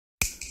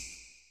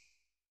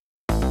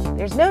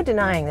There's no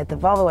denying that the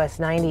Volvo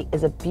S90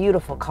 is a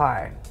beautiful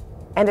car.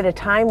 And at a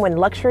time when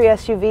luxury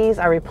SUVs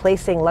are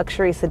replacing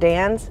luxury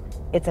sedans,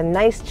 it's a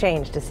nice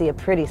change to see a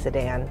pretty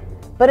sedan.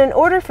 But in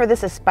order for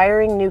this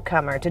aspiring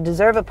newcomer to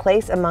deserve a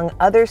place among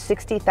other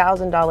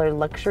 $60,000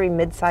 luxury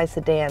midsize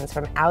sedans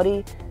from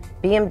Audi,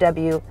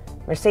 BMW,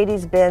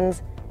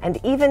 Mercedes-Benz, and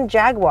even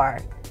Jaguar,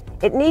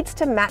 it needs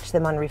to match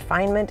them on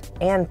refinement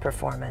and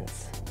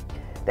performance.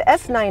 The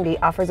S90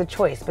 offers a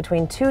choice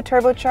between two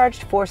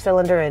turbocharged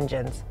four-cylinder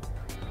engines.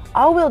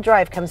 All-wheel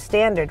drive comes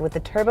standard with the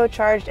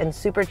turbocharged and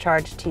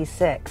supercharged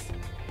T6,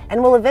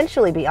 and will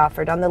eventually be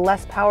offered on the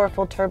less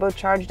powerful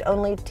turbocharged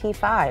only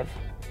T5.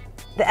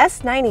 The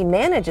S90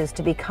 manages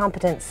to be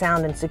competent,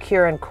 sound, and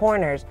secure in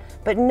corners,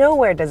 but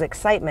nowhere does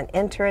excitement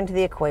enter into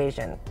the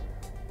equation.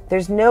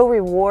 There's no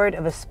reward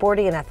of a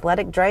sporty and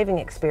athletic driving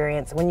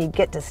experience when you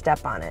get to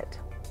step on it.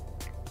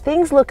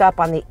 Things look up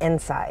on the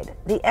inside.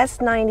 The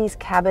S90's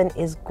cabin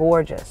is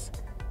gorgeous.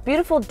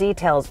 Beautiful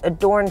details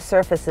adorn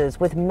surfaces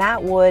with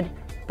matte wood,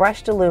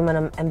 brushed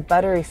aluminum, and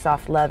buttery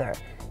soft leather,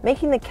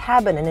 making the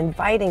cabin an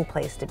inviting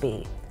place to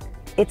be.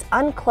 It's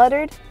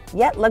uncluttered,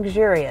 yet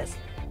luxurious,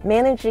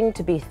 managing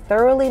to be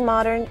thoroughly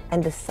modern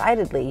and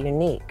decidedly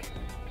unique.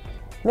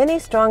 Many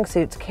strong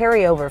suits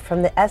carry over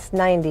from the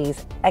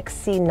S90's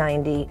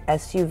XC90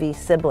 SUV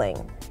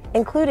sibling,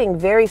 including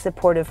very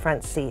supportive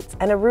front seats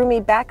and a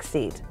roomy back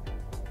seat.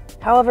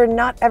 However,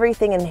 not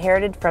everything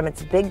inherited from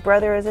its big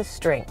brother is a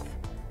strength.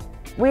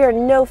 We are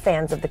no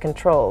fans of the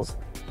controls,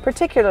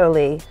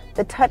 particularly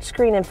the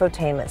touchscreen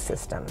infotainment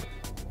system.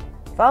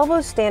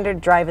 Volvo's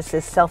standard Drive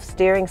Assist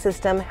self-steering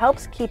system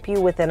helps keep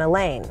you within a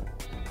lane.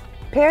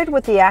 Paired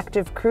with the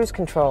active cruise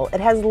control, it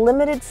has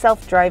limited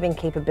self-driving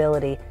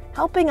capability,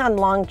 helping on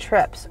long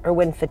trips or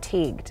when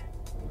fatigued.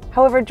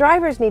 However,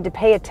 drivers need to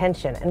pay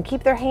attention and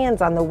keep their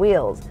hands on the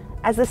wheels,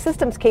 as the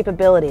system's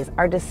capabilities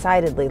are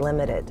decidedly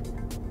limited.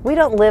 We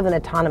don't live in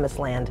autonomous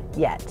land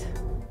yet.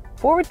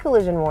 Forward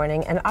collision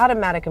warning and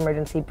automatic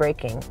emergency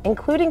braking,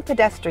 including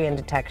pedestrian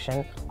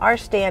detection, are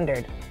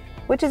standard,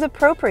 which is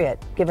appropriate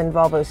given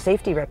Volvo's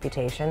safety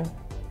reputation.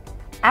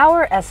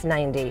 Our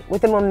S90,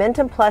 with the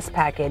Momentum Plus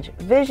package,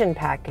 Vision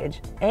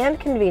package, and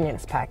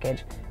Convenience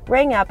package,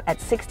 rang up at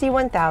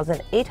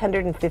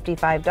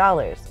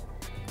 $61,855.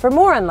 For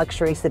more on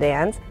luxury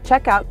sedans,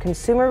 check out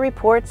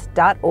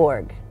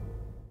consumerreports.org.